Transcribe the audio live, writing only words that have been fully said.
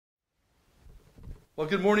Well,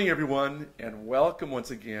 good morning, everyone, and welcome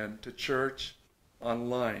once again to Church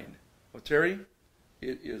Online. Well, Terry,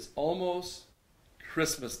 it is almost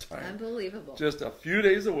Christmas time. Unbelievable. Just a few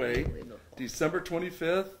days away, Unbelievable. December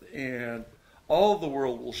 25th, and all of the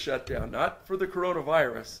world will shut down, not for the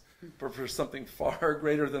coronavirus, but for something far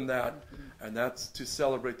greater than that, and that's to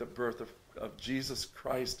celebrate the birth of Jesus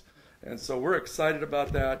Christ. And so we're excited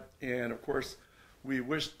about that, and of course, we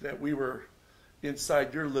wish that we were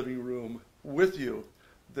inside your living room with you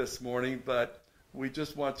this morning, but we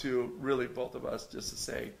just want to really, both of us, just to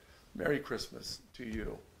say Merry Christmas to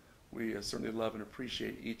you. We certainly love and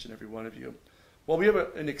appreciate each and every one of you. Well, we have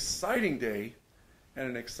an exciting day and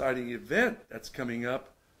an exciting event that's coming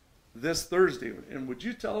up this Thursday. And would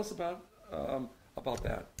you tell us about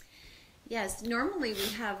that? Yes, normally we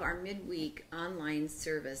have our midweek online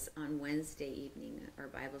service on Wednesday evening, our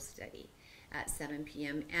Bible study at 7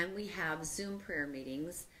 p.m., and we have Zoom prayer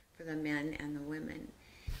meetings for the men and the women.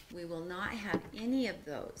 We will not have any of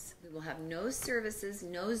those. We will have no services,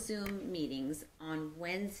 no Zoom meetings on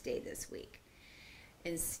Wednesday this week.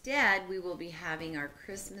 Instead, we will be having our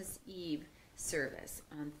Christmas Eve service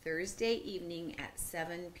on Thursday evening at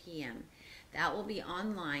 7 p.m. That will be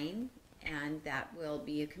online, and that will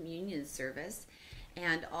be a communion service.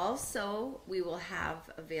 And also, we will have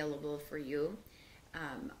available for you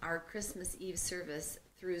our Christmas Eve service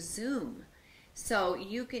through Zoom. So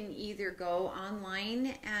you can either go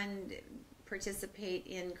online and participate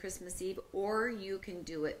in Christmas Eve, or you can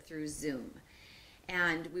do it through Zoom.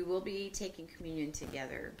 And we will be taking communion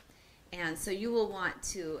together. And so you will want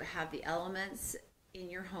to have the elements in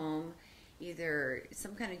your home, either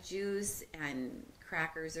some kind of juice and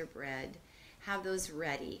crackers or bread. Have those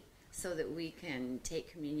ready so that we can take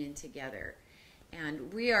communion together.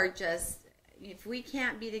 And we are just, if we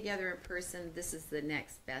can't be together in person, this is the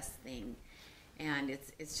next best thing. And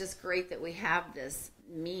it's just great that we have this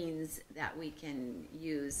means that we can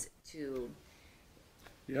use to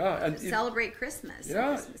celebrate Christmas.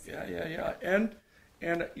 Yeah.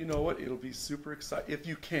 And you know what? It'll be super exciting if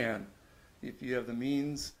you can. If you have the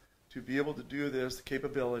means to be able to do this, the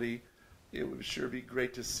capability, it would sure be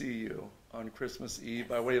great to see you on Christmas Eve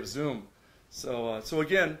by way of Zoom. So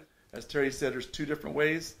again, as Terry said, there's two different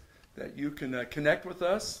ways that you can connect with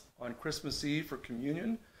us on Christmas Eve for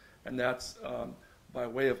communion, and that's by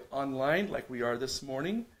way of online, like we are this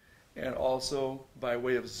morning, and also by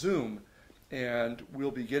way of Zoom. And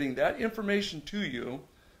we'll be getting that information to you,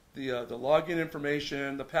 the login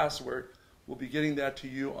information, the password. We'll be getting that to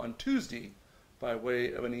you on Tuesday by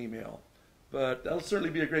way of an email. But that'll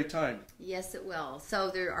certainly be a great time. Yes, it will.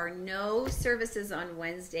 So there are no services on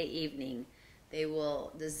Wednesday evening.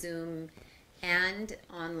 The Zoom and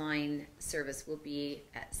online service will be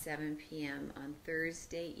at 7 p.m. on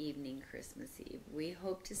Thursday evening, Christmas Eve. We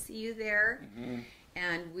hope to see you there,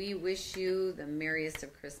 and we wish you the merriest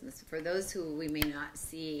of Christmas. For those who we may not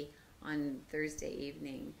see on Thursday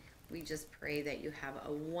evening, we just pray that you have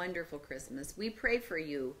a wonderful Christmas. We pray for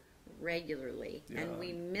you regularly, and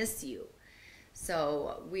we miss you.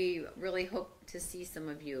 So we really hope to see some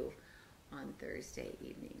of you on Thursday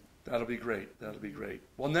evening. That'll be great. That'll be great.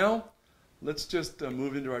 Well, now, let's just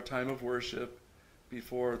move into our time of worship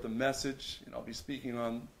before the message, and I'll be speaking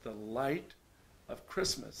on the light of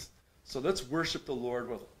Christmas. So let's worship the Lord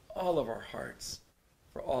with all of our hearts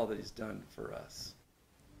for all that He's done for us.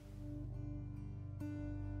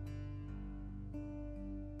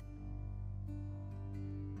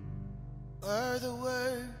 Were the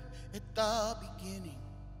Word at the beginning,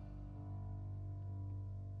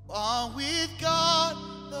 one with God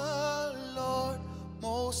the Lord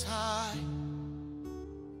Most High,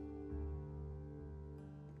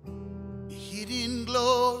 the hidden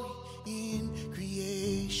glory in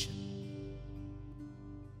creation,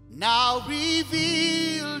 now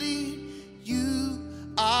revealed in you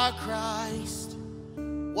are Christ.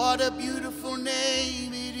 What a beautiful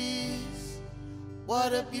name it is.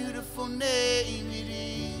 What a beautiful name it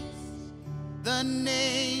is. The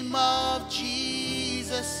name of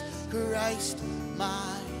Jesus Christ,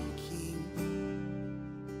 my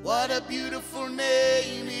King. What a beautiful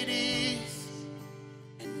name it is,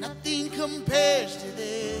 and nothing compares to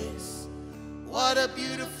this. What a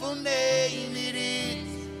beautiful name it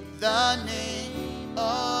is, the name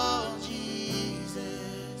of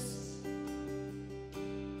Jesus.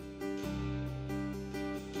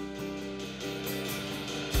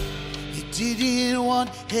 You didn't want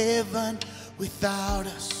heaven without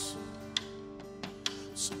us,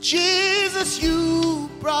 so Jesus, you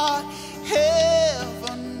brought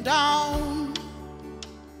heaven down.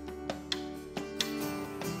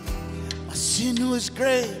 My sin was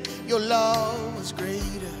great, your love was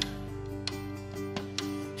greater.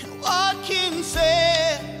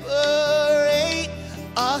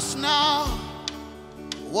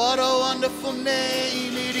 What a wonderful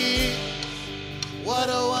name it is. What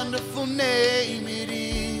a wonderful name it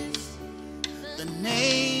is. The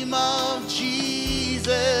name of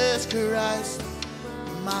Jesus Christ,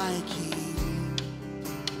 my King.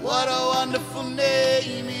 What a wonderful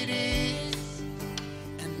name it is.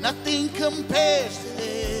 And nothing compares to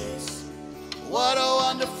this. What a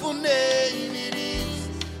wonderful name it is.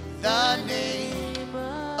 The name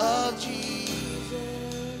of Jesus.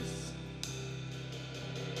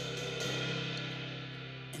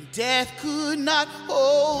 Death could not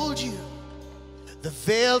hold you, the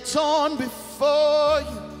veil torn before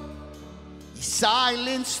you. You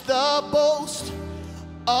silenced the boast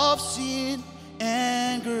of sin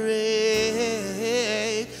and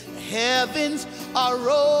grave. The heavens are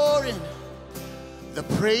roaring the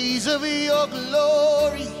praise of your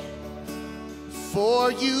glory,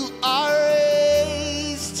 for you are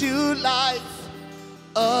raised to life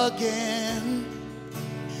again.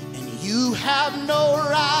 You have no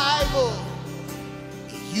rival,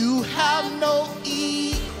 you have no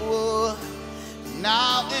equal,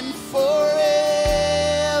 now and forever,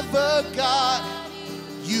 God,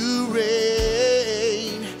 you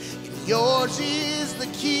reign. And yours is the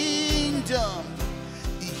kingdom,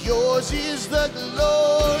 yours is the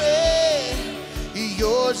glory,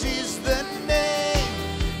 yours is the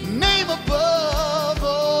name above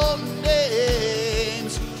all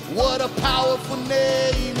names. What a powerful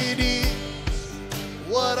name it is.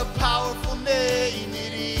 What a powerful name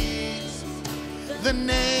it is. The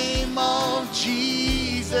name of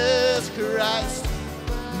Jesus Christ,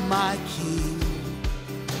 my King.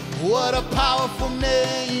 What a powerful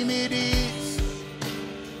name it is.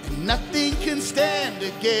 And nothing can stand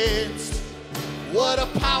against. What a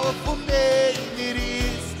powerful name it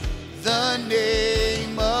is. The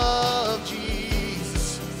name of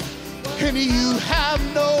Jesus. And you have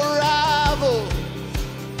no rival,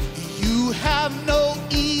 you have no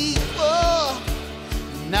equal,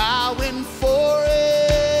 now and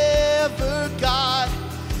forever, God,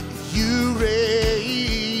 you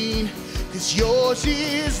reign. 'Cause yours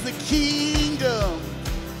is the kingdom,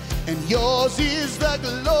 and yours is the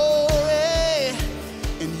glory,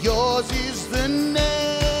 and yours is the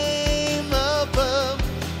name above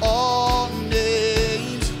all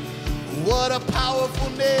names. What a powerful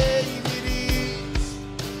name.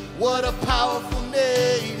 What a powerful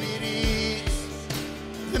name it is.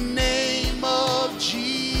 The name of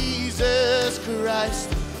Jesus Christ,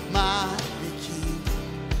 my King.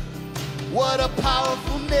 What a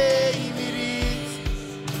powerful name it is.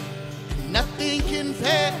 Nothing can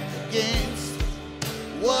compare against.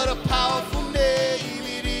 What a powerful name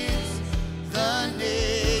it is. The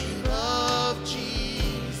name of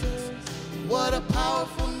Jesus. What a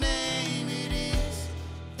powerful name it is.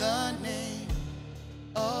 The name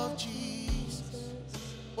of Jesus.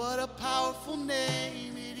 What a powerful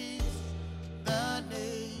name it is. The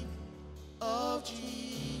name of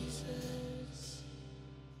Jesus.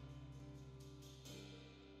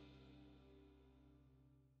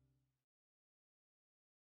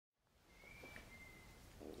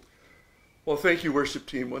 Well, thank you, worship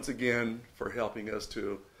team, once again for helping us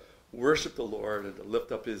to worship the Lord and to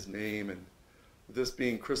lift up his name. And this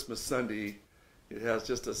being Christmas Sunday, it has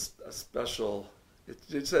just a special, it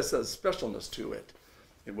just has a specialness to it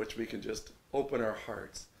in which we can just open our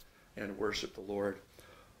hearts and worship the Lord.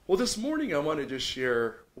 Well, this morning I wanted to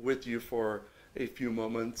share with you for a few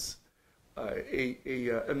moments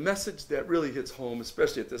a message that really hits home,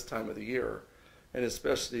 especially at this time of the year, and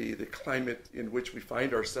especially the climate in which we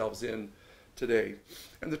find ourselves in today.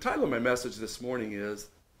 And the title of my message this morning is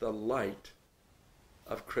The Light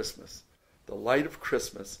of Christmas. The Light of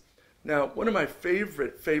Christmas. Now, one of my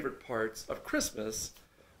favorite parts of Christmas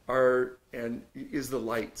is the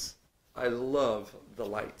lights. I love the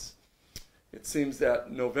lights. It seems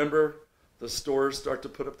that November, the stores start to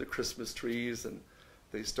put up the Christmas trees, and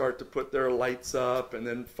they start to put their lights up, and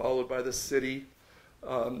then followed by the city.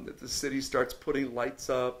 The city starts putting lights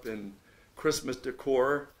up and Christmas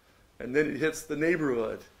decor, and then it hits the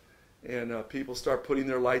neighborhood, and people start putting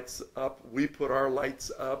their lights up. We put our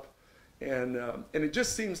lights up, and it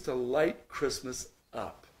just seems to light Christmas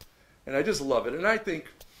up, and I just love it. And I think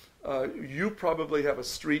you probably have a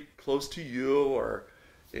street close to you, or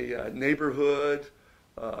a neighborhood,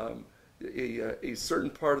 a certain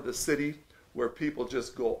part of the city where people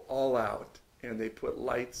just go all out and they put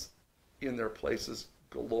lights in their places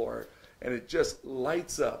galore, and it just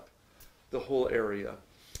lights up the whole area.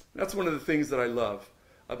 That's one of the things that I love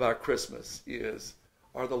about Christmas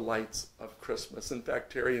are the lights of Christmas. In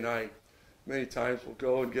fact, Terry and I many times will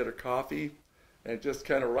go and get a coffee and just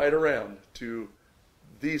kind of ride around to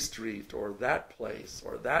the street or that place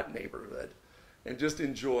or that neighborhood and just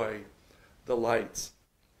enjoy the lights.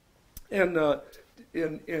 And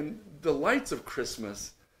in the lights of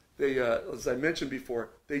Christmas, they, as I mentioned before,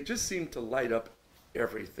 they just seem to light up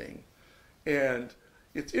everything. And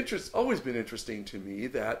it's always been interesting to me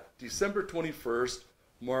that December 21st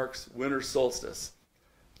marks winter solstice.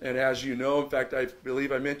 And as you know, in fact, I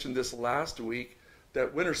believe I mentioned this last week,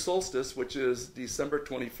 that winter solstice, which is December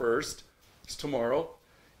 21st, it's tomorrow,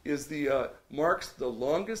 is marks the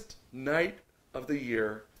longest night of the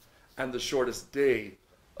year and the shortest day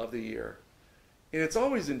of the year. And it's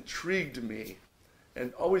always intrigued me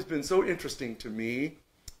and always been so interesting to me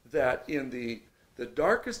that in the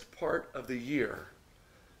darkest part of the year,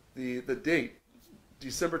 the date,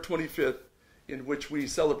 December 25th, in which we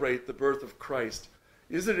celebrate the birth of Christ,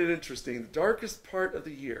 isn't it interesting? The darkest part of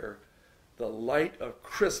the year, the light of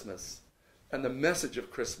Christmas and the message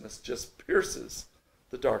of Christmas just pierces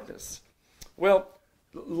the darkness. Well,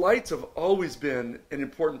 lights have always been an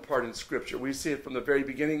important part in Scripture. We see it from the very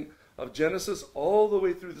beginning of Genesis all the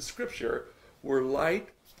way through the Scripture, where light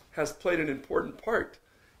has played an important part.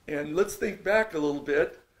 And let's think back a little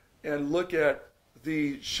bit and look at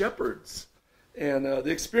the shepherds and the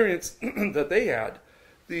experience that they had.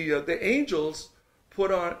 The angels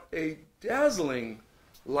put on a dazzling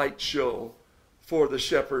light show for the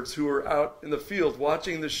shepherds who were out in the field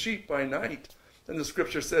watching the sheep by night. And the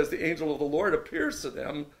Scripture says the angel of the Lord appears to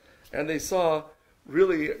them, and they saw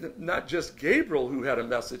really not just Gabriel who had a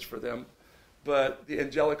message for them, but the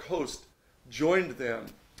angelic host joined them,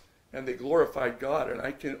 and they glorified God. And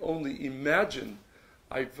I can only imagine,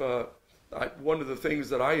 one of the things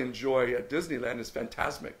that I enjoy at Disneyland is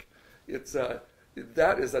Fantasmic.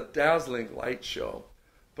 That is a dazzling light show.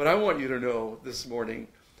 But I want you to know this morning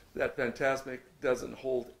that Fantasmic doesn't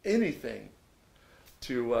hold anything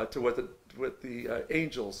to what the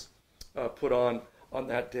angels put on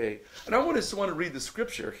that day. And I just want to read the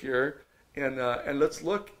Scripture here, and let's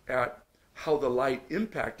look at how the light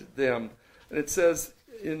impacted them. And it says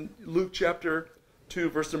in Luke chapter 2,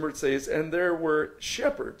 verse number 8 says, "And there were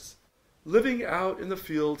shepherds living out in the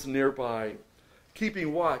fields nearby,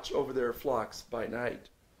 keeping watch over their flocks by night.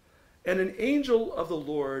 And an angel of the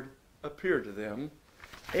Lord appeared to them,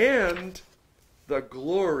 and the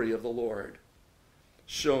glory of the Lord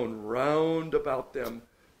shone round about them."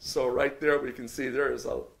 So right there we can see there is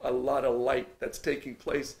a lot of light that's taking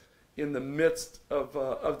place in the midst of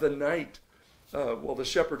the night while the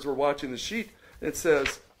shepherds were watching the sheep. It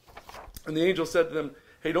says, and the angel said to them,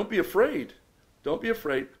 "Hey, don't be afraid. Don't be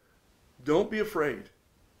afraid. Don't be afraid.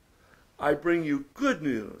 I bring you good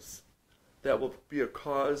news that will be a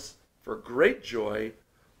cause for great joy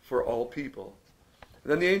for all people."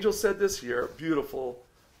 And then the angel said this here, beautiful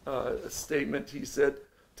statement. He said,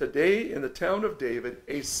 "Today in the town of David,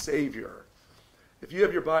 a Savior." If you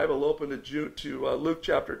have your Bible open to Luke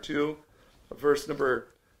chapter 2, verse number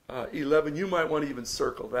 11, you might want to even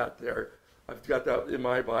circle that there. I've got that in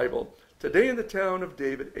my Bible. "Today in the town of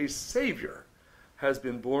David, a Savior has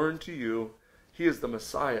been born to you. He is the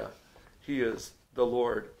Messiah. He is the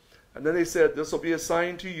Lord." And then they said, "This will be a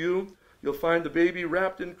sign to you. You'll find the baby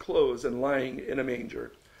wrapped in clothes and lying in a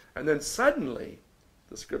manger." And then suddenly,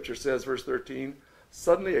 the Scripture says, verse 13,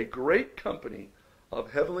 suddenly a great company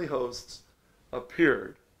of heavenly hosts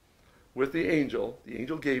appeared with the angel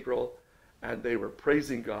Gabriel, and they were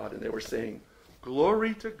praising God, and they were saying,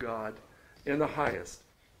 "Glory to God in the highest,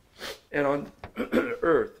 and on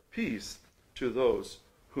earth peace to those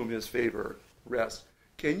whom his favor rests."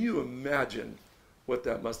 Can you imagine what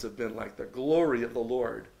that must have been like? The glory of the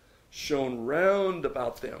Lord shone round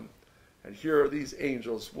about them. And here are these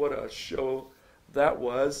angels. What a show that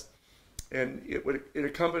was. And it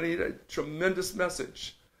accompanied a tremendous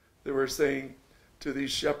message. They were saying to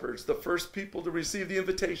these shepherds, the first people to receive the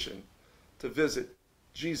invitation to visit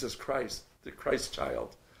Jesus Christ, the Christ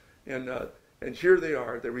child. And here they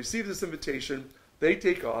are. They receive this invitation. They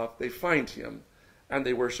take off. They find him. And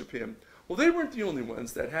they worship him. Well, they weren't the only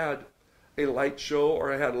ones that had a light show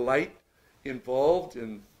or had light involved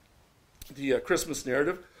in the Christmas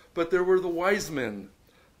narrative, but there were the wise men.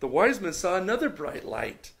 The wise men saw another bright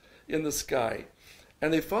light in the sky,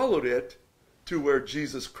 and they followed it to where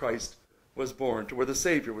Jesus Christ was born, to where the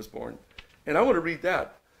Savior was born. And I want to read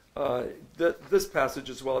this passage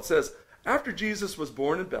as well. It says, "After Jesus was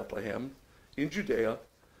born in Bethlehem, in Judea,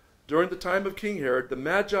 during the time of King Herod, the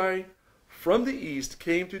Magi from the east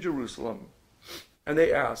came to Jerusalem, and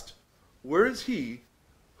they asked, 'Where is he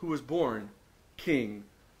who was born King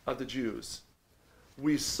of the Jews?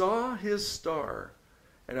 We saw his star.'"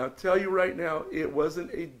 And I'll tell you right now, it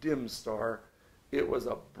wasn't a dim star. It was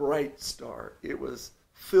a bright star. It was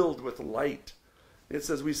filled with light. It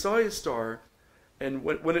says, we saw a star, and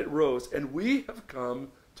when it rose, and we have come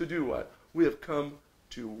to do what? We have come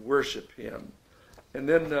to worship him. And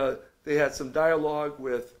then they had some dialogue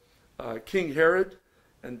with King Herod.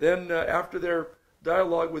 And then after their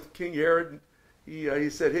dialogue with King Herod, he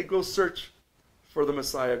said, hey, go search for the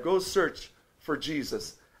Messiah. Go search for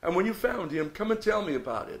Jesus. And when you found him, come and tell me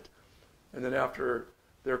about it. And then after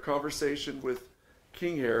their conversation with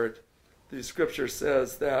King Herod, the scripture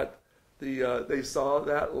says that they saw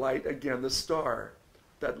that light again, the star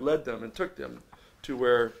that led them and took them to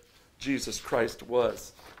where Jesus Christ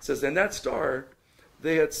was. It says, and that star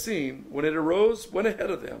they had seen, when it arose, went ahead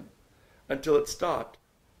of them until it stopped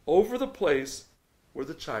over the place where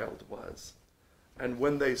the child was. And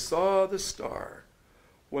when they saw the star,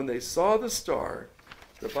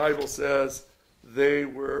 the Bible says they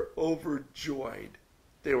were overjoyed.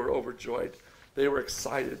 They were overjoyed. They were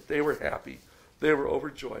excited. They were happy. They were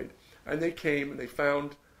overjoyed. And they came and they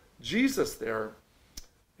found Jesus there.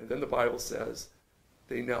 And then the Bible says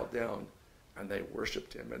they knelt down and they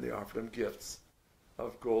worshiped him and they offered him gifts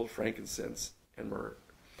of gold, frankincense, and myrrh.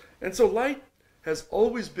 And so light has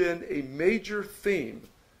always been a major theme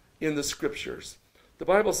in the scriptures. The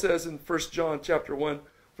Bible says in 1 John chapter 1,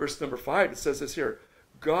 verse number 5, it says this here,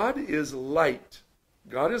 God is light.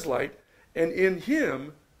 God is light, and in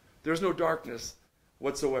him there's no darkness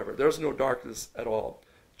whatsoever. There's no darkness at all.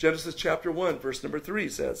 Genesis chapter 1, verse number 3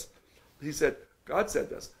 says, God said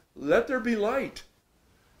this, let there be light.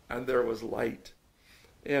 And there was light.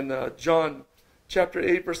 In John chapter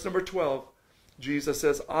 8, verse number 12, Jesus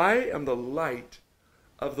says, I am the light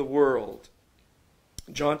of the world.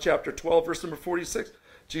 John chapter 12, verse number 46,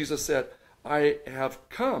 Jesus said, I have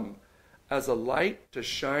come as a light to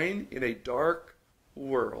shine in a dark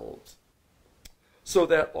world, so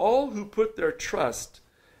that all who put their trust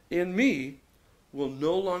in me will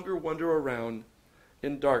no longer wander around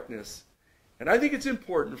in darkness. And I think it's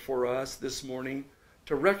important for us this morning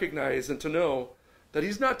to recognize and to know that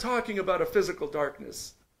he's not talking about a physical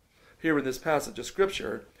darkness here in this passage of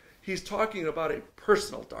Scripture. He's talking about a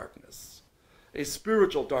personal darkness, a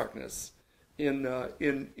spiritual darkness in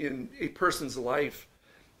a person's life.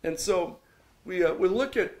 And so we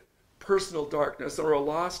look at personal darkness or a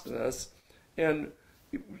lostness, and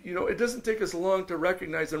it doesn't take us long to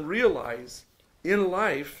recognize and realize in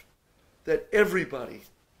life that everybody,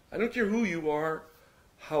 I don't care who you are,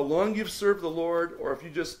 how long you've served the Lord, or if you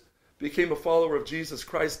just became a follower of Jesus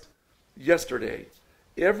Christ yesterday,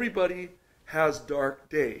 everybody has dark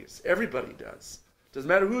days. Everybody does. Doesn't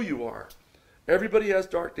matter who you are. Everybody has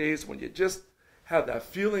dark days when you just have that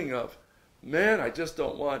feeling of, man, I just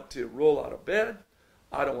don't want to roll out of bed.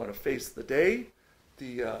 I don't want to face the day.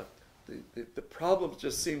 The problems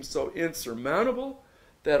just seem so insurmountable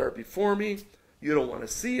that are before me. You don't want to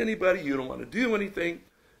see anybody. You don't want to do anything.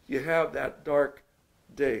 You have that dark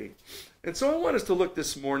day. And so I want us to look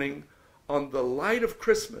this morning on the light of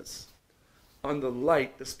Christmas, on the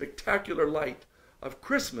light, the spectacular light of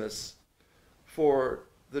Christmas for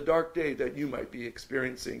the dark day that you might be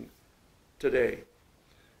experiencing today.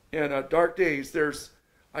 And dark days,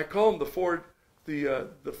 I call them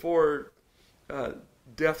the four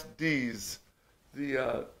death D's,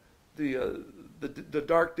 the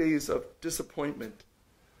dark days of disappointment,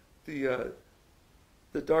 the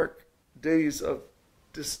dark days of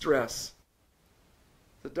distress,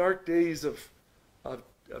 the dark days of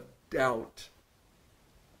doubt.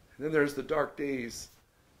 And then there's the dark days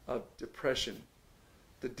of depression,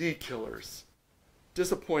 the D killers,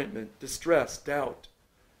 disappointment, distress, doubt,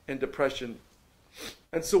 and depression.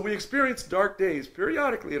 And so we experience dark days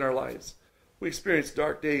periodically in our lives. We experience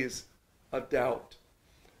dark days of doubt.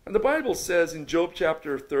 And the Bible says in Job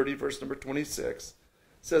chapter 30, verse number 26,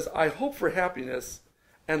 says, I hope for happiness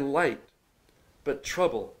and light, but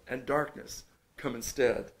trouble and darkness come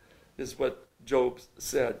instead, is what Job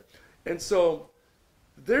said. And so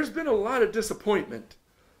there's been a lot of disappointment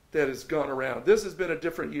that has gone around. This has been a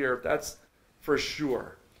different year, that's for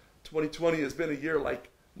sure. 2020 has been a year like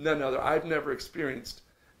none other. I've never experienced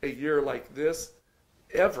a year like this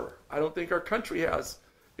ever. I don't think our country has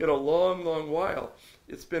in a long, long while.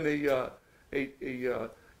 It's been a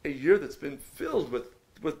year that's been filled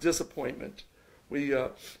with disappointment. We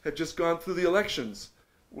had just gone through the elections.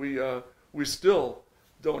 We still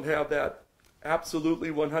don't have that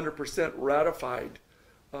absolutely 100% ratified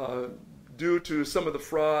due to some of the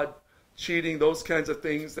fraud, cheating, those kinds of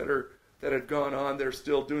things that had gone on. They're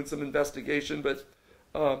still doing some investigation, but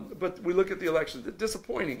we look at the elections. It's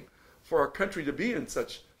disappointing for our country to be in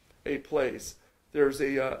such a place. There's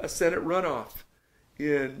a Senate runoff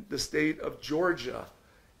in the state of Georgia,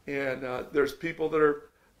 and there's people that are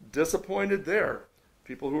disappointed there.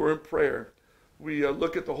 People who are in prayer. We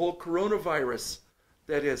look at the whole coronavirus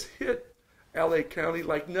that has hit LA County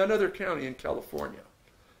like none other county in California.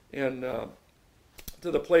 And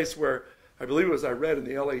to the place where, I believe it was, I read in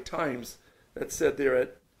the LA Times that said they're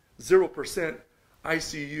at 0%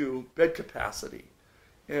 ICU bed capacity.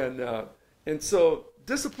 And so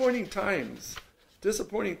disappointing times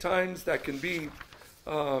that can be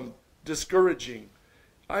discouraging.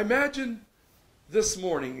 I imagine this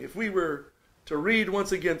morning, if we were to read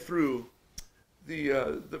once again through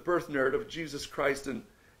the birth narrative of Jesus Christ and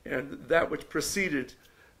that which preceded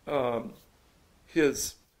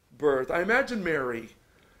his birth, I imagine Mary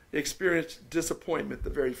experienced disappointment the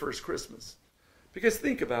very first Christmas. Because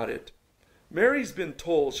think about it. Mary's been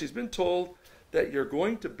told, she's been told that you're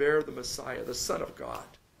going to bear the Messiah, the Son of God.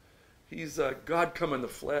 He's God come in the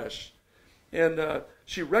flesh. And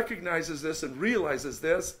she recognizes this and realizes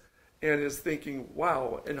this and is thinking,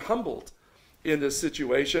 wow, and humbled in this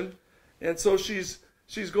situation. And so she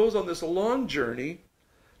goes on this long journey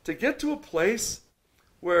to get to a place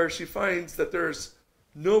where she finds that there's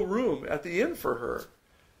no room at the inn for her.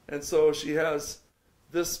 And so she has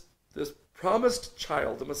this promised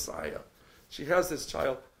child, the Messiah. She has this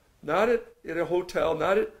child not at a hotel,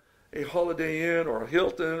 not at a Holiday Inn or a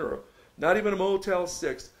Hilton or not even a Motel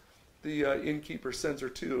 6. The innkeeper sends her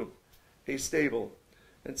to a stable.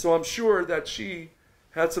 And so I'm sure that she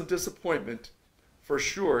had some disappointment for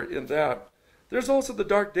sure in that. There's also the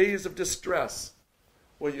dark days of distress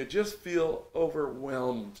where you just feel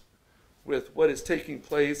overwhelmed with what is taking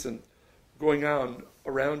place and going on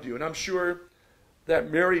around you. And I'm sure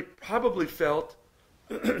that Mary probably felt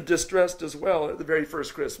distressed as well at the very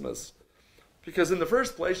first Christmas. Because in the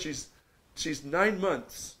first place, she's 9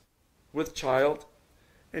 months with child,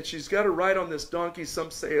 and she's got to ride on this donkey.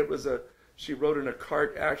 Some say it was she rode in a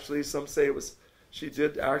cart actually. Some say it was, she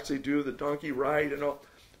did actually do the donkey ride and all.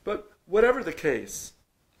 But whatever the case,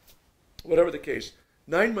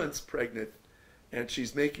 9 months pregnant, and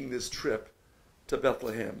she's making this trip to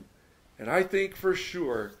Bethlehem. And I think for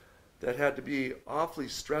sure that had to be awfully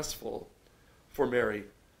stressful for Mary.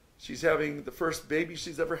 She's having the first baby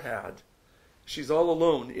she's ever had. She's all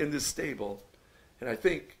alone in this stable. And I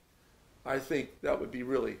think that would be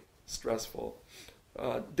really stressful.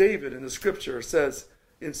 David in the scripture says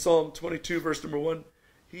in Psalm 22, verse number 1,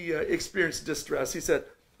 he experienced distress. He said,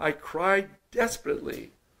 I cried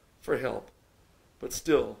desperately for help, but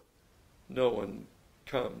still no one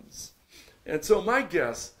comes. And so my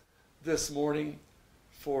guess this morning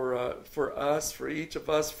for us, for each of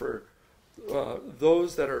us, for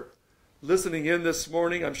those that are listening in this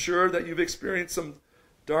morning, I'm sure that you've experienced some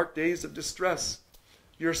dark days of distress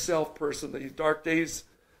yourself personally, dark days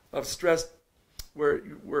of stress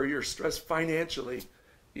where you're stressed financially.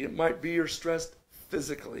 It might be you're stressed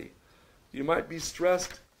physically. You might be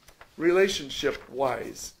stressed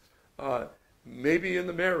relationship-wise. Maybe in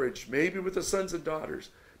the marriage, maybe with the sons and daughters,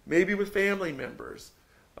 maybe with family members.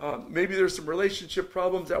 Maybe there's some relationship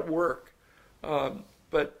problems at work,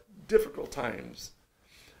 but difficult times.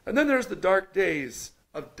 And then there's the dark days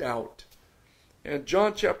of doubt. And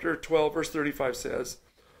John chapter 12, verse 35 says,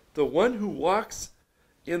 the one who walks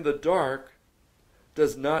in the dark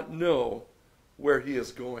does not know where he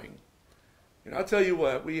is going. And I'll tell you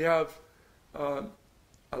what, we have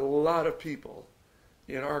a lot of people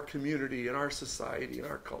in our community, in our society, in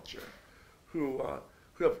our culture, who are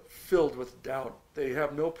filled with doubt. They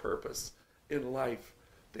have no purpose in life.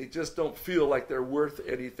 They just don't feel like they're worth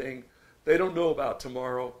anything. They don't know about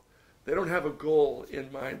tomorrow. They don't have a goal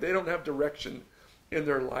in mind. They don't have direction in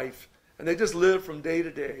their life. And they just live from day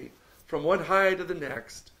to day, from one high to the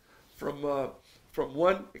next, from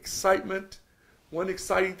one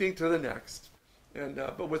exciting thing to the next, and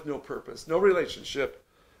but with no purpose, no relationship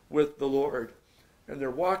with the Lord. And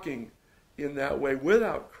they're walking in that way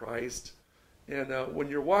without Christ. And when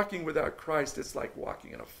you're walking without Christ, it's like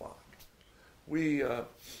walking in a fog. We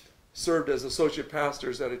served as associate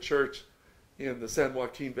pastors at a church in the San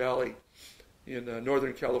Joaquin Valley in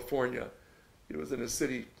Northern California. It was in a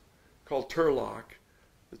city called Turlock.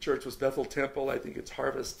 The church was Bethel Temple. I think it's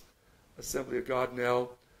Harvest Assembly of God now.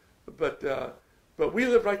 But we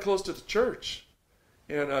lived right close to the church.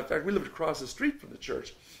 And in fact, we lived across the street from the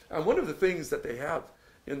church. And one of the things that they have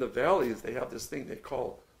in the valley is they have this thing they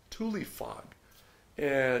call Tule fog.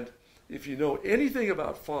 And if you know anything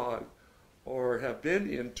about fog or have been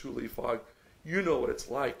in Tule fog, you know what it's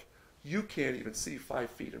like. You can't even see 5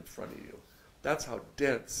 feet in front of you. That's how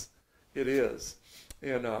dense it is.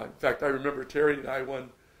 And in fact, I remember Terry and I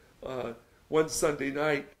one Sunday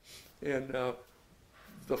night, and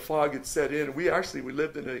the fog had set in. We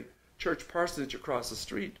lived in a church parsonage across the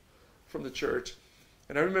street from the church.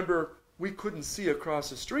 And I remember we couldn't see across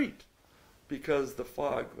the street because the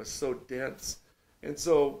fog was so dense. And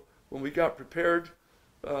so when we got prepared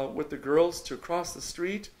with the girls to cross the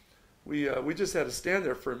street, we just had to stand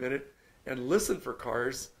there for a minute and listen for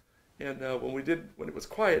cars. And when it was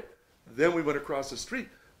quiet, then we went across the street.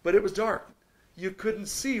 But it was dark. You couldn't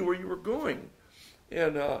see where you were going.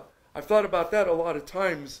 And I've thought about that a lot of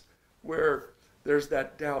times, where there's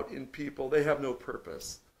that doubt in people. They have no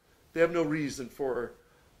purpose. They have no reason for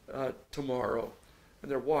tomorrow. And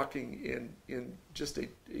they're walking in just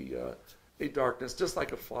a darkness, just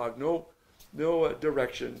like a fog. No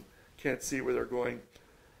direction. Can't see where they're going.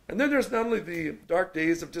 And then there's not only the dark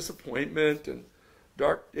days of disappointment and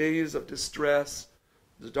dark days of distress,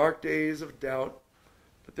 the dark days of doubt,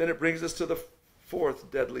 but then it brings us to the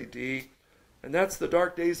fourth deadly D, and that's the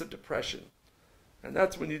dark days of depression. And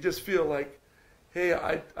that's when you just feel like, hey,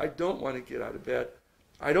 I don't want to get out of bed.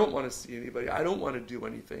 I don't want to see anybody. I don't want to do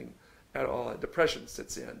anything at all. Depression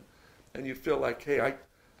sits in, and you feel like, hey,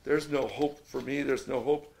 there's no hope for me. There's no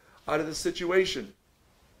hope out of this situation.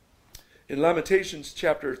 In Lamentations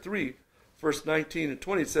chapter 3, verse 19 and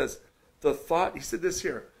 20, it says, he said this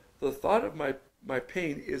here, the thought of my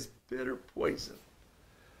pain is bitter poison.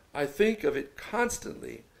 I think of it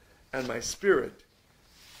constantly, and my spirit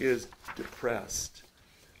is depressed.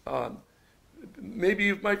 Maybe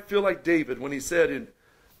you might feel like David when he said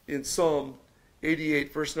in Psalm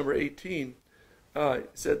 88, verse number 18, he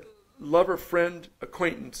said, lover, friend,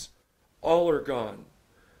 acquaintance, all are gone.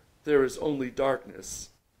 There is only darkness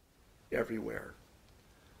everywhere.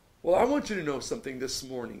 Well, I want you to know something this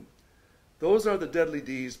morning. Those are the deadly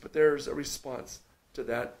D's, but there's a response to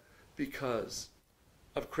that because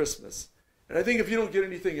of Christmas. And I think if you don't get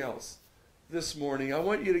anything else this morning, I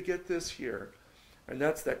want you to get this here. And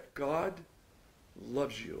that's that God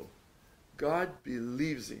loves you. God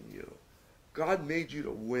believes in you. God made you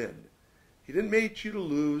to win. He didn't make you to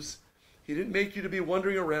lose. He didn't make you to be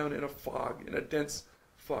wandering around in a fog, in a dense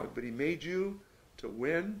fog. But he made you to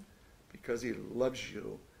win because he loves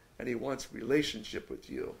you and he wants relationship with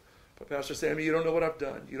you. But Pastor Sammy, you don't know what I've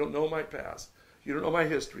done. You don't know my past. You don't know my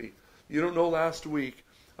history. You don't know last week.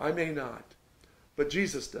 I may not. But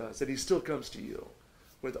Jesus does, and he still comes to you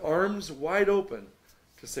with arms wide open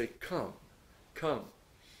to say, come, come.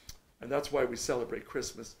 And that's why we celebrate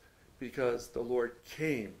Christmas, because the Lord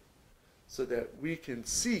came so that we can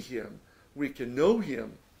see him, we can know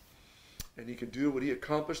him, and he can do what he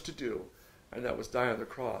accomplished to do, and that was die on the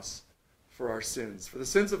cross for our sins, for the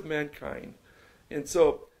sins of mankind. And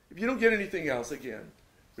so, if you don't get anything else, again,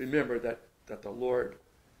 remember that the Lord,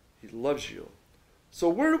 he loves you. So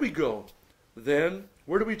where do we go then?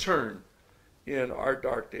 Where do we turn in our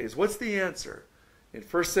dark days? What's the answer? In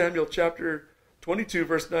 1 Samuel chapter 22,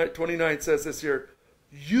 verse 29 says this here,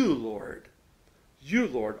 you, Lord,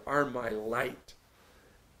 are my light.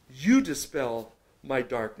 You dispel my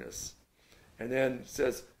darkness. And then it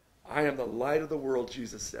says, I am the light of the world,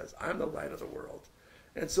 Jesus says. I'm the light of the world.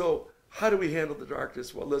 And so, how do we handle the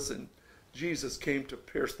darkness? Well, listen, Jesus came to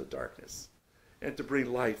pierce the darkness and to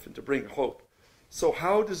bring life and to bring hope. So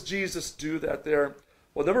how does Jesus do that there?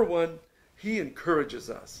 Well, number one, he encourages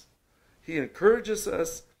us. He encourages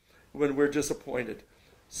us when we're disappointed.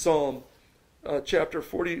 Psalm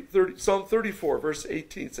 34, verse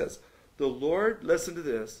 18 says, the Lord, listen to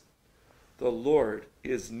this, the Lord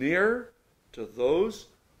is near to those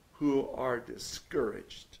who are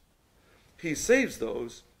discouraged. He saves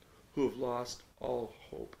those who have lost all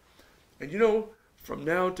hope. And you know, from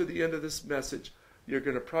now to the end of this message, you're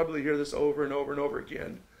going to probably hear this over and over and over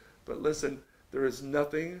again. But listen, there is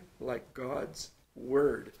nothing like God's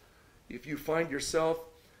word. If you find yourself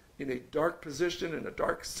in a dark position, in a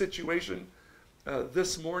dark situation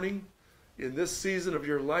this morning, in this season of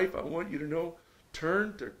your life, I want you to know,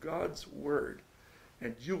 turn to God's word,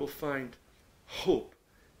 and you will find hope.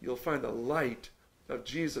 You'll find the light of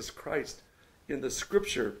Jesus Christ in the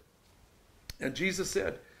scripture. And Jesus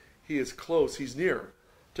said, he is close, he's near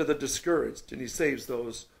to the discouraged, and he saves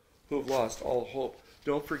those who have lost all hope.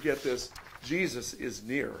 Don't forget this, Jesus is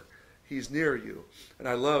near. He's near you. And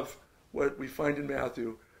I love what we find in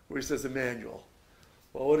Matthew, where he says, Emmanuel.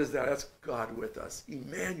 Well, what is that? That's God with us.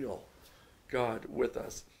 Emmanuel, God with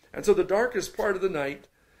us. And so the darkest part of the night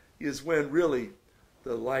is when really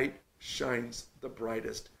the light shines the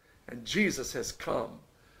brightest. And Jesus has come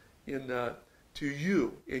to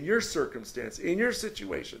you, in your circumstance, in your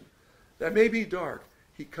situation that may be dark.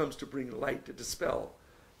 He comes to bring light, to dispel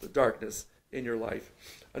the darkness in your life.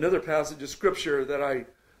 Another passage of scripture that I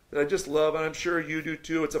just love, and I'm sure you do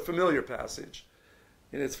too, it's a familiar passage.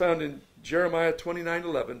 And it's found in Jeremiah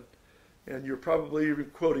 29:11. And you're probably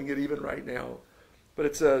quoting it even right now. But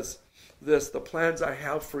it says this, the plans I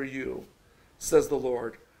have for you, says the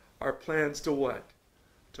Lord, are plans to what?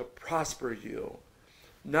 To prosper you,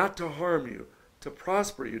 not to harm you, to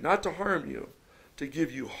prosper you, not to harm you, to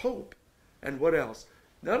give you hope. And what else?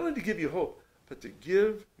 Not only to give you hope, but to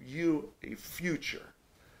give you a future.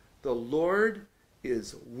 The Lord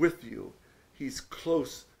is with you. He's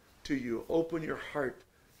close to you. Open your heart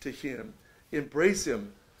to him. Embrace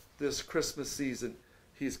him this Christmas season.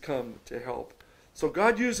 He's come to help. So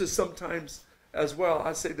God uses sometimes as well,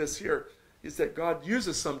 I say this here, is that God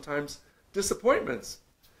uses sometimes disappointments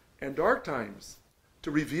and dark times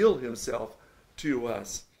to reveal himself to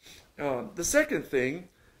us. The second thing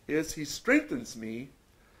is he strengthens me.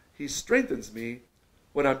 He strengthens me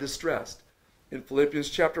when I'm distressed. In Philippians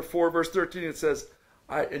chapter 4, verse 13, it says,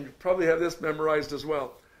 and you probably have this memorized as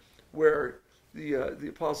well, where the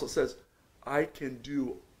apostle says, I can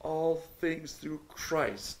do all things through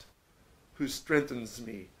Christ who strengthens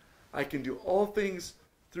me. I can do all things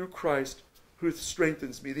through Christ who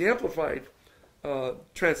strengthens me. The Amplified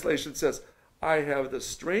translation says, I have the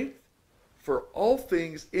strength for all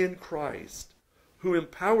things in Christ who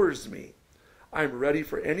empowers me. I'm ready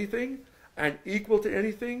for anything and equal to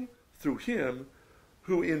anything through him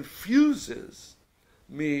who infuses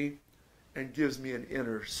me and gives me an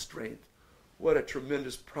inner strength. What a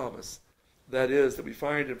tremendous promise that is that we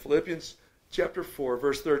find in Philippians chapter 4,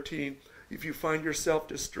 verse 13. If you find yourself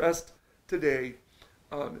distressed today,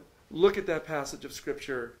 look at that passage of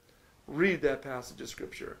Scripture. Read that passage of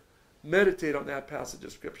Scripture. Meditate on that passage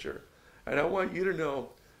of Scripture. And I want you to know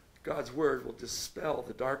God's Word will dispel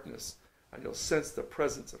the darkness, and you'll sense the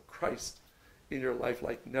presence of Christ in your life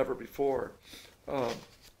like never before.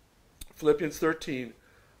 Philippians 13,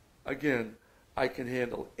 again, I can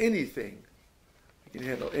handle anything. I can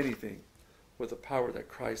handle anything with the power that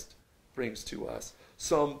Christ brings to us.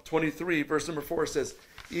 Psalm 23, verse number 4 says,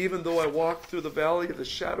 even though I walk through the valley of the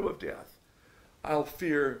shadow of death, I'll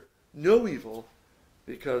fear no evil,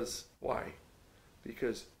 because, why?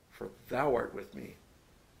 Because for thou art with me.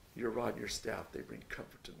 Your rod and your staff, they bring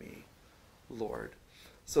comfort to me, Lord.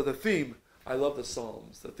 So the theme, I love the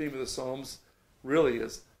Psalms. The theme of the Psalms really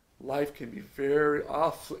is life can be very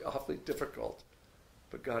awfully difficult,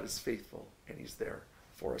 but God is faithful and he's there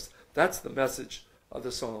for us. That's the message of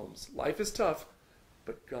the Psalms. Life is tough,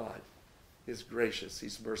 but God is gracious.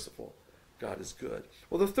 He's merciful. God is good.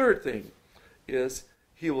 Well, the third thing is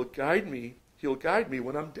he will guide me. He'll guide me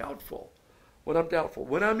when I'm doubtful. When I'm doubtful.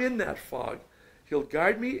 When I'm in that fog, he'll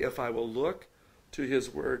guide me if I will look to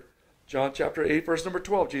his word. John chapter 8, verse number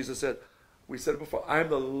 12, Jesus said, we said it before, I am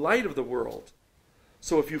the light of the world.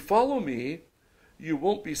 So if you follow me, you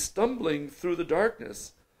won't be stumbling through the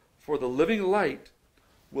darkness, for the living light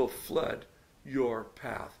will flood your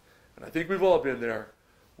path. And I think we've all been there,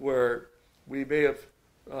 where we may have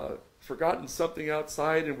forgotten something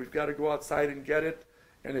outside, and we've got to go outside and get it,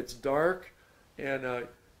 and it's dark, and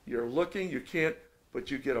you're looking, you can't,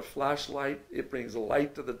 but you get a flashlight. It brings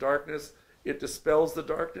light to the darkness. It dispels the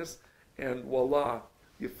darkness, and voila,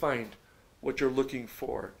 you find what you're looking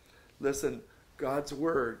for. Listen, God's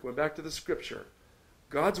word, going back to the scripture,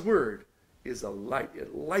 God's word is a light.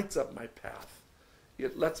 It lights up my path.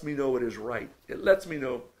 It lets me know what is right. It lets me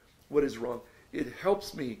know what is wrong. It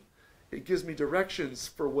helps me. It gives me directions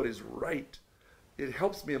for what is right. It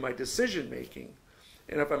helps me in my decision making.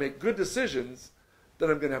 And if I make good decisions, then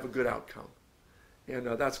I'm going to have a good outcome. And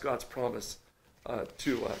that's God's promise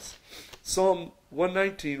to us. Psalm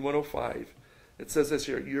 119, 105. It says this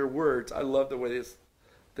here, your words, I love the way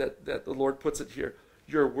that the Lord puts it here.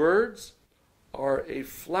 Your words are a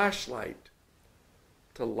flashlight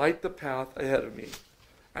to light the path ahead of me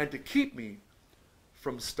and to keep me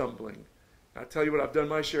from stumbling. I tell you what, I've done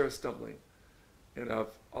my share of stumbling, and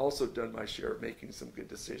I've also done my share of making some good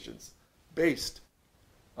decisions based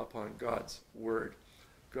upon God's word.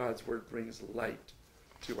 God's word brings light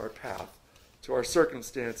to our path, to our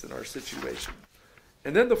circumstance and our situation.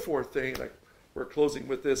 And then the fourth thing, like we're closing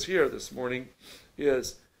with this here this morning,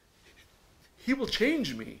 is he will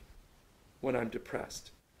change me when I'm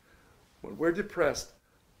depressed. When we're depressed,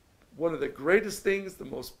 one of the greatest things, the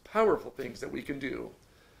most powerful things that we can do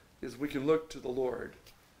is we can look to the Lord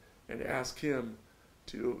and ask him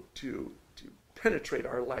to penetrate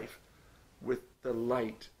our life with the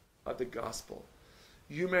light of the gospel.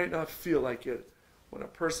 You may not feel like it. When a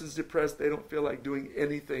person's depressed, they don't feel like doing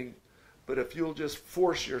anything. But if you'll just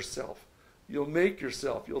force yourself, you'll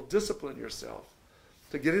discipline yourself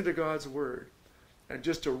to get into God's word and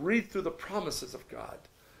just to read through the promises of God.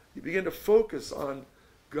 You begin to focus on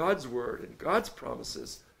God's word and God's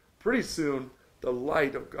promises. Pretty soon, the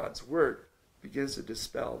light of God's Word begins to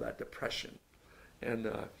dispel that depression. And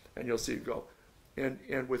you'll see it go.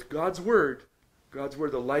 And with God's Word,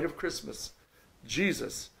 the light of Christmas,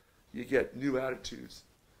 Jesus, you get new attitudes,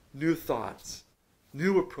 new thoughts,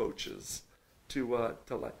 new approaches to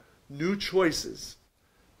life, new choices,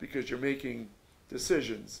 because you're making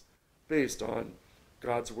decisions based on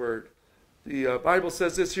God's Word. The Bible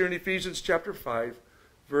says this here in Ephesians chapter 5,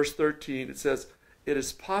 verse 13. It says, it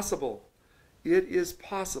is possible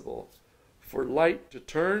for light to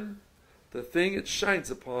turn the thing it shines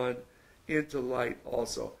upon into light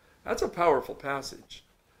also. That's a powerful passage.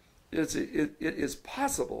 It is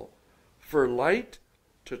possible for light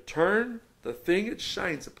to turn the thing it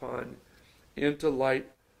shines upon into light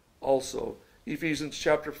also. Ephesians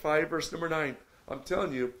chapter 5, verse number 9. I'm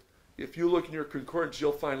telling you, if you look in your concordance,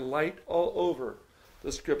 you'll find light all over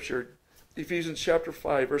the scripture. Ephesians chapter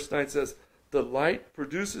 5, verse 9 says, the light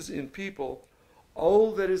produces in people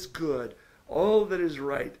all that is good, all that is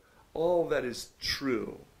right, all that is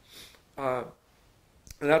true. And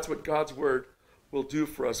that's what God's Word will do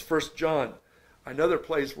for us. 1 John, another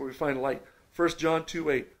place where we find light. 1 John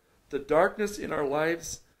 2:8. The darkness in our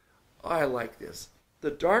lives, I like this.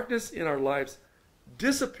 The darkness in our lives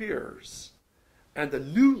disappears, and the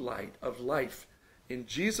new light of life in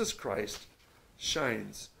Jesus Christ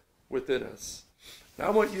shines within us. Now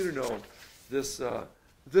I want you to know this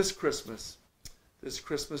Christmas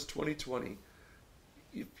 2020,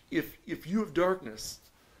 if you have darkness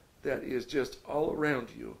that is just all around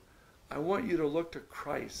you, I want you to look to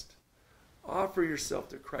Christ. Offer yourself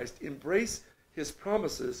to Christ. Embrace his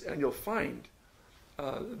promises, and you'll find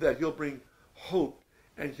that he'll bring hope,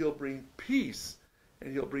 and he'll bring peace,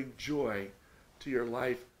 and he'll bring joy to your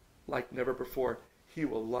life like never before. He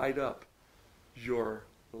will light up your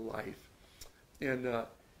life. And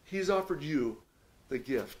he's offered you the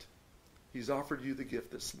gift. He's offered you the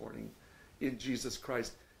gift this morning in Jesus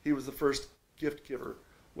Christ. He was the first gift giver,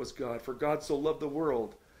 was God. For God so loved the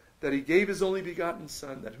world that he gave his only begotten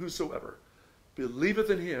Son, that whosoever believeth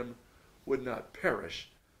in him would not perish,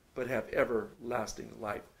 but have everlasting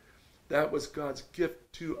life. That was God's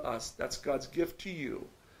gift to us. That's God's gift to you.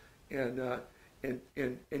 And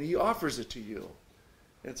he offers it to you.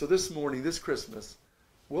 And so this morning, this Christmas,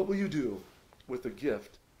 what will you do with the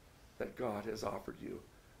gift that God has offered you?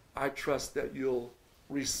 I trust that you'll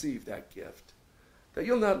receive that gift. That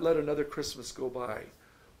you'll not let another Christmas go by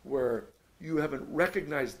where you haven't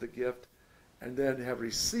recognized the gift and then have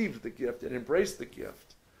received the gift and embraced the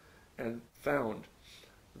gift and found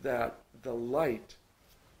that the light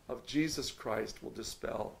of Jesus Christ will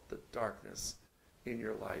dispel the darkness in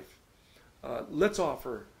your life. Let's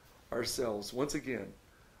offer ourselves once again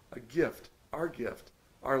a gift,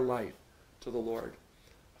 our life to the Lord.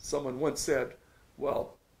 Someone once said,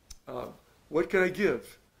 well, what can I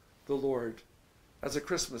give the Lord as a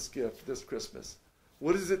Christmas gift this Christmas?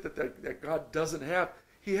 What is it that God doesn't have?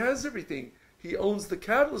 He has everything. He owns the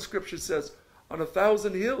cattle, the scripture says, on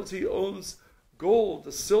 1,000 hills. He owns gold,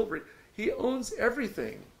 the silver. He owns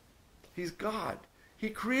everything. He's God. He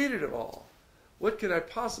created it all. What can I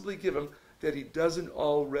possibly give him that he doesn't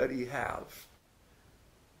already have?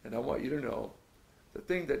 And I want you to know, the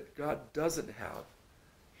thing that God doesn't have,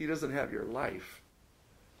 he doesn't have your life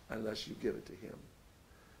unless you give it to him.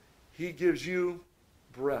 He gives you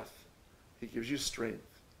breath. He gives you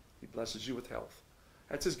strength. He blesses you with health.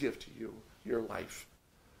 That's his gift to you, your life.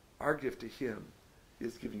 Our gift to him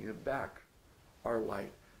is giving him back our life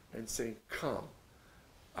and saying, come,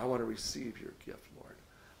 I want to receive your gift, Lord.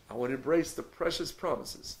 I want to embrace the precious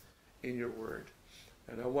promises in your word.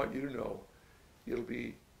 And I want you to know you'll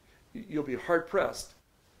be hard-pressed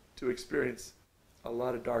to experience a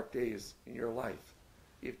lot of dark days in your life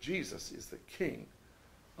if Jesus is the King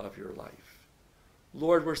of your life.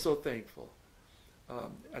 Lord, we're so thankful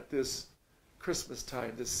at this Christmas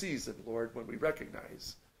time, this season, Lord, when we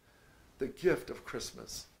recognize the gift of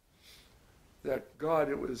Christmas. That, God,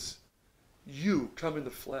 it was you come in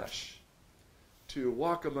the flesh to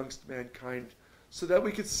walk amongst mankind so that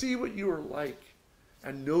we could see what you were like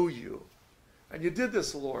and know you. And you did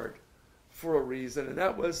this, Lord, for a reason, and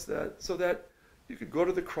that was that so that you could go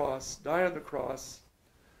to the cross, die on the cross,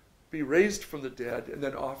 be raised from the dead, and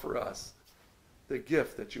then offer us the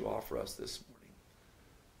gift that you offer us this morning.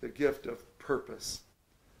 The gift of purpose,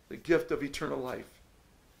 the gift of eternal life,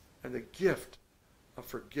 and the gift of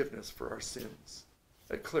forgiveness for our sins,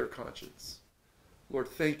 a clear conscience. Lord,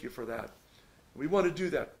 thank you for that. We want to do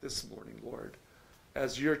that this morning, Lord.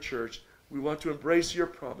 As your church, we want to embrace your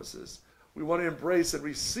promises. We want to embrace and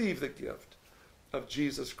receive the gift of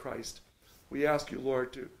Jesus Christ. We ask you,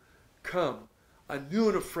 Lord, to come anew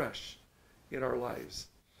and afresh in our lives.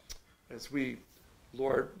 As we,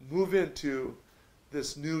 Lord, move into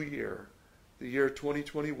this new year, the year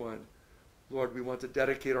 2021, Lord, we want to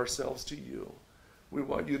dedicate ourselves to you. We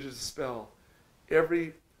want you to dispel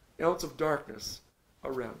every ounce of darkness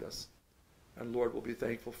around us. And Lord, we'll be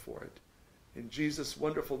thankful for it. In Jesus'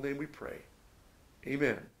 wonderful name we pray.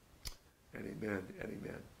 Amen and amen and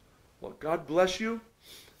amen. Well, God bless you,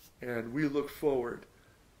 and we look forward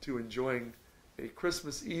to enjoying a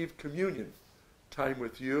Christmas Eve communion time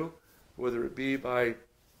with you, whether it be by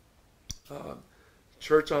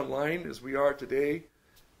church online as we are today,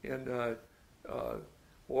 and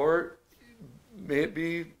or may it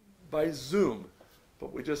be by Zoom.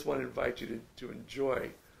 But we just want to invite you to enjoy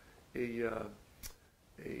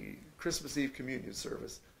a Christmas Eve communion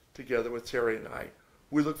service together with Terry and I.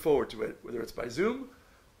 We look forward to it, whether it's by Zoom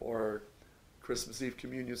or Christmas Eve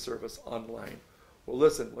communion service online. Well,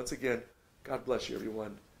 listen, once again, God bless you,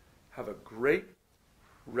 everyone. Have a great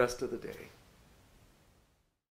rest of the day.